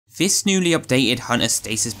This newly updated Hunter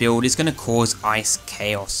Stasis build is going to cause ice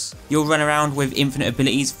chaos. You'll run around with infinite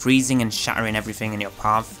abilities, freezing and shattering everything in your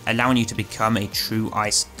path, allowing you to become a true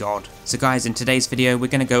ice god. So guys, in today's video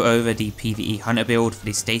we're going to go over the PvE Hunter build for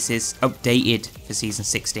the Stasis, updated for Season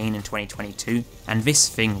 16 in 2022, and this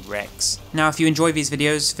thing wrecks. Now if you enjoy these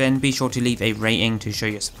videos, then be sure to leave a rating to show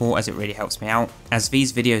your support, as it really helps me out, as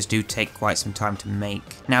these videos do take quite some time to make.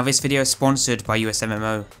 Now this video is sponsored by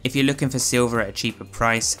USMMO. If you're looking for silver at a cheaper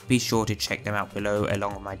price, be sure to check them out below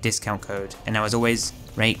along with my discount code. And now as always,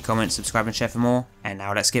 rate, comment, subscribe and share for more, and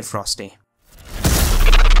now let's get frosty.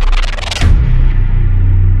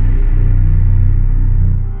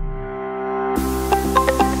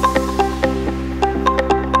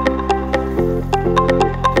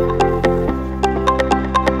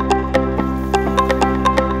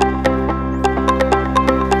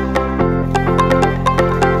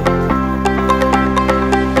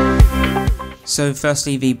 So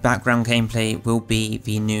firstly, the background gameplay will be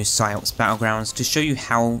the new Psyops Battlegrounds to show you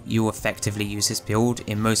how you effectively use this build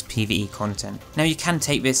in most PvE content. Now you can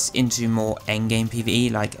take this into more endgame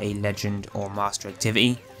PvE like a legend or master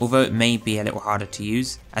activity, although it may be a little harder to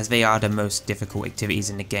use as they are the most difficult activities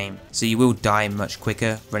in the game, so you will die much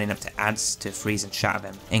quicker running up to adds to freeze and shatter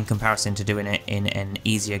them in comparison to doing it in an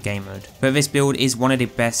easier game mode. But this build is one of the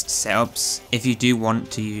best setups if you do want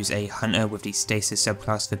to use a hunter with the Stasis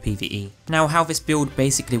subclass for PvE. Now how this build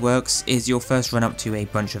basically works is you'll first run up to a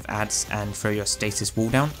bunch of adds and throw your stasis wall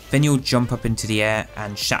down, then you'll jump up into the air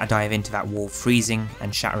and shatter dive into that wall, freezing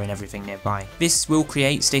and shattering everything nearby. This will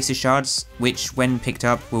create stasis shards, which when picked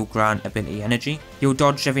up will grant ability energy. You'll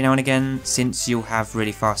dodge every now and again since you'll have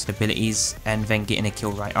really fast abilities, and then getting a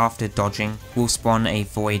kill right after dodging will spawn a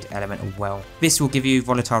void elemental well. This will give you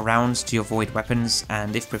volatile rounds to your void weapons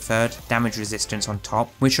and, if preferred, damage resistance on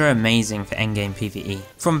top, which are amazing for endgame PvE.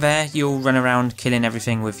 From there you'll run around killing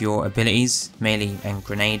everything with your abilities, melee and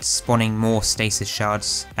grenades, spawning more stasis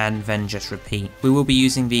shards, and then just repeat. We will be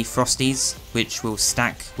using the Frostees, which will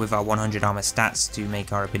stack with our 100 armor stats to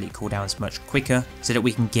make our ability cooldowns much quicker so that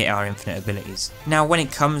we can get our infinite abilities. Now when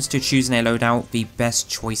it comes to choosing a loadout, the best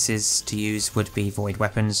choices to use would be void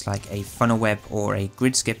weapons like a funnel web or a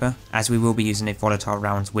grid skipper, as we will be using a volatile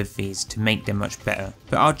rounds with these to make them much better.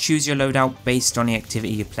 But I'll choose your loadout based on the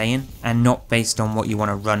activity you're playing and not based on what you want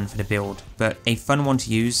to run for the build. But a fun one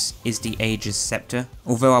to use is the Aegis Scepter,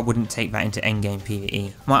 although I wouldn't take that into endgame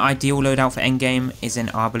PvE. My ideal loadout for endgame is an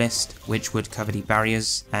Arbalist, which would cover the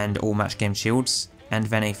barriers and all match game shields, and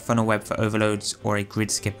then a funnel web for overloads or a grid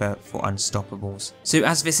skipper for unstoppables. So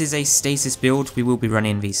as this is a stasis build, we will be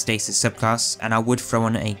running the stasis subclass, and I would throw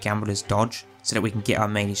on a gambler's dodge so that we can get our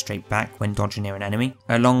melee straight back when dodging near an enemy,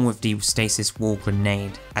 along with the stasis wall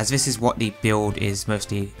grenade, as this is what the build is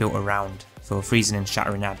mostly built around, for freezing and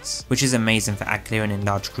shattering adds, which is amazing for ad clearing in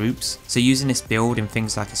large groups. So using this build in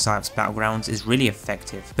things like a Psyops Battlegrounds is really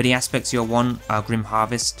effective. But the aspects you'll want are Grim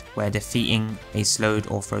Harvest, where defeating a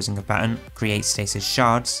slowed or frozen combatant creates stasis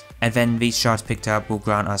shards, and then these shards picked up will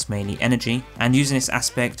grant us melee energy, and using this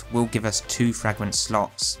aspect will give us 2 fragment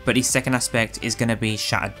slots. But the second aspect is going to be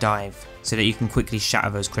Shattered Dive, so that you can quickly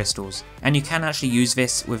shatter those crystals. And you can actually use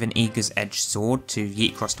this with an Eager's Edge sword to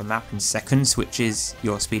yeet across the map in seconds, which is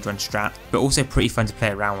your speedrun strat, but also pretty fun to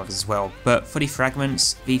play around with as well. But for the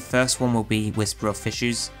fragments, the first one will be Whisper of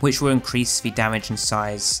Fishes, which will increase the damage and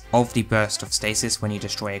size of the burst of stasis when you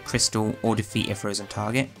destroy a crystal or defeat a frozen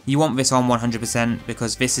target. You want this on 100%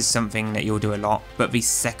 because this is something that you'll do a lot, but the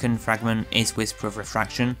second fragment is Whisper of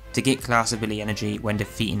Refraction to get class ability energy when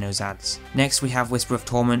defeating those adds. Next we have Whisper of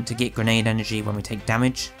Torment to get grenade energy when we take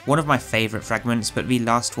damage, one of my favourite fragments, but the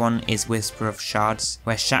last one is Whisper of Shards,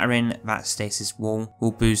 where shattering that stasis wall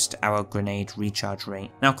will boost our grenade recharge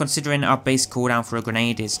rate. Now considering our base cooldown for a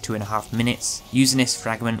grenade is 2.5 minutes, using this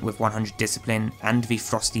fragment with 100 discipline and the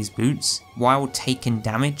Frostees boots, while taking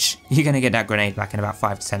damage, you're going to get that grenade back in about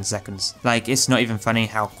 5 to 10 seconds. Like, it's not even funny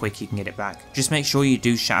how quick you can get it back. Just make sure you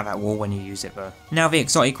do shatter that wall when you use it though. Now the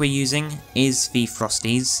exotic we're using is the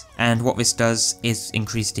Frostees, and what this does is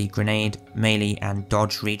increase the grenade, melee and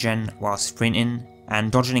dodge regen while sprinting,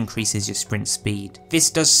 and dodging increases your sprint speed. This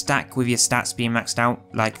does stack with your stats being maxed out,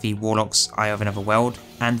 like the Warlock's Eye of Another World,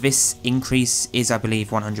 and this increase is I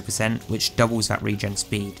believe 100%, which doubles that regen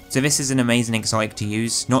speed. So this is an amazing exotic to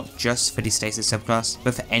use, not just for the Stasis subclass,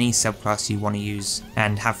 but for any subclass you want to use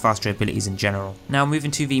and have faster abilities in general. Now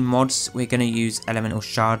moving to the mods, we're going to use Elemental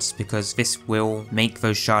Shards because this will make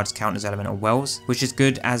those shards count as Elemental Wells, which is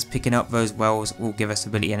good as picking up those wells will give us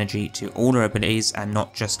ability energy to all our abilities and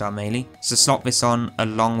not just our melee. So slot this on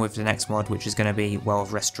along with the next mod, which is going to be Well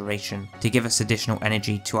of Restoration, to give us additional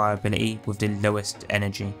energy to our ability with the lowest energy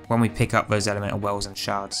energy when we pick up those elemental wells and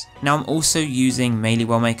shards. Now I'm also using Melee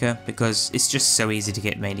Wellmaker because it's just so easy to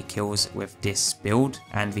get melee kills with this build,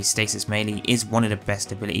 and the Stasis Melee is one of the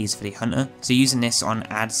best abilities for the Hunter, so using this on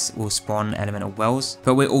adds will spawn elemental wells,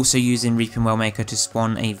 but we're also using Reaping Wellmaker to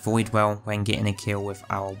spawn a Void Well when getting a kill with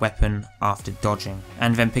our weapon after dodging,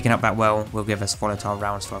 and then picking up that well will give us volatile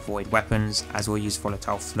rounds to avoid weapons, as we'll use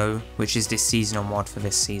Volatile Flow, which is this seasonal mod for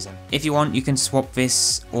this season. If you want, you can swap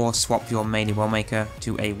this or swap your Melee Wellmaker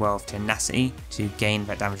to a Well of Tenacity to gain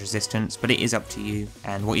that damage resistance, but it is up to you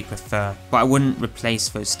and what you prefer, but I wouldn't replace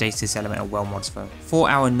those Stasis Elemental Well mods though. For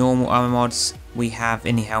our normal armor mods, we have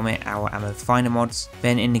in the helmet our Ammo Finder mods,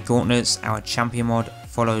 then in the gauntlets our Champion mod,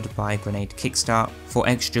 followed by Grenade Kickstart for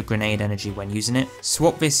extra grenade energy when using it.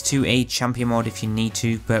 Swap this to a Champion mod if you need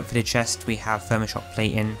to, but for the chest we have Thermoshock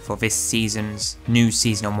Plating for this season's new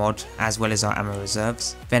seasonal mod, as well as our ammo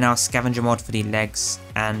reserves. Then our Scavenger mod for the legs,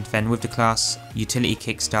 and then with the class, Utility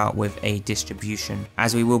Kickstart with a distribution,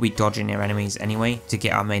 as we will be dodging near enemies anyway to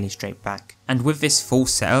get our melee straight back. And with this full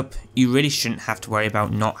setup, you really shouldn't have to worry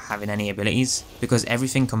about not having any abilities, because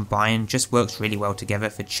everything combined just works really well together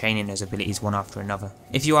for chaining those abilities one after another.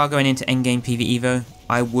 If you are going into endgame PvE though,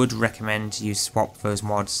 I would recommend you swap those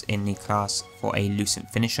mods in the class for a Lucent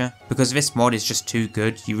Finisher, because this mod is just too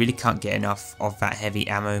good. You really can't get enough of that heavy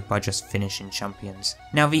ammo by just finishing champions.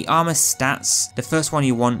 Now the armor stats, the first one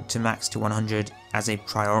you want to max to 100 as a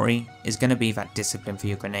priority is going to be that discipline for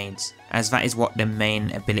your grenades, as that is what the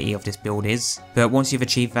main ability of this build is. But once you've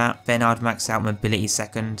achieved that, then I'd max out mobility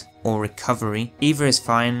second, or recovery. Either is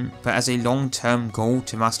fine, but as a long-term goal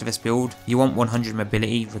to master this build, you want 100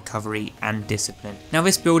 mobility, recovery and discipline. Now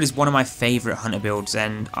this build is one of my favourite hunter builds,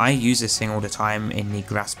 and I use this thing all the time in the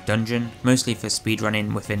Grasp dungeon, mostly for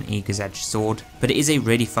speedrunning with an Eager's Edge sword, but it is a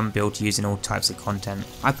really fun build to use in all types of content.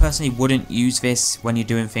 I personally wouldn't use this when you're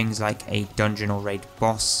doing things like a dungeon or raid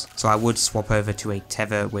boss, so I would swap over to a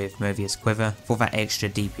Tether with Mervia's Quiver for that extra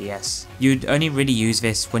DPS. You'd only really use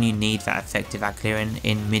this when you need that effective ad clearing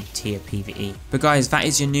in mid-tier PvE. But guys, that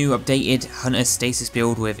is your new updated Hunter Stasis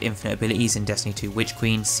build with infinite abilities in Destiny 2 Witch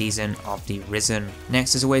Queen Season of the Risen.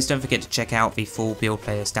 Next, as always, don't forget to check out the full build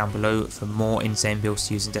playlist down below for more insane builds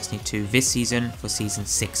to use in Destiny 2 this season for Season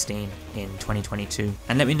 16 in 2022.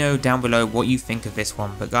 And let me know down below what you think of this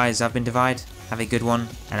one. But guys, I've been Divide, have a good one,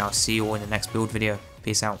 and I'll see you all in the next build video.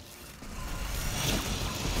 Peace out.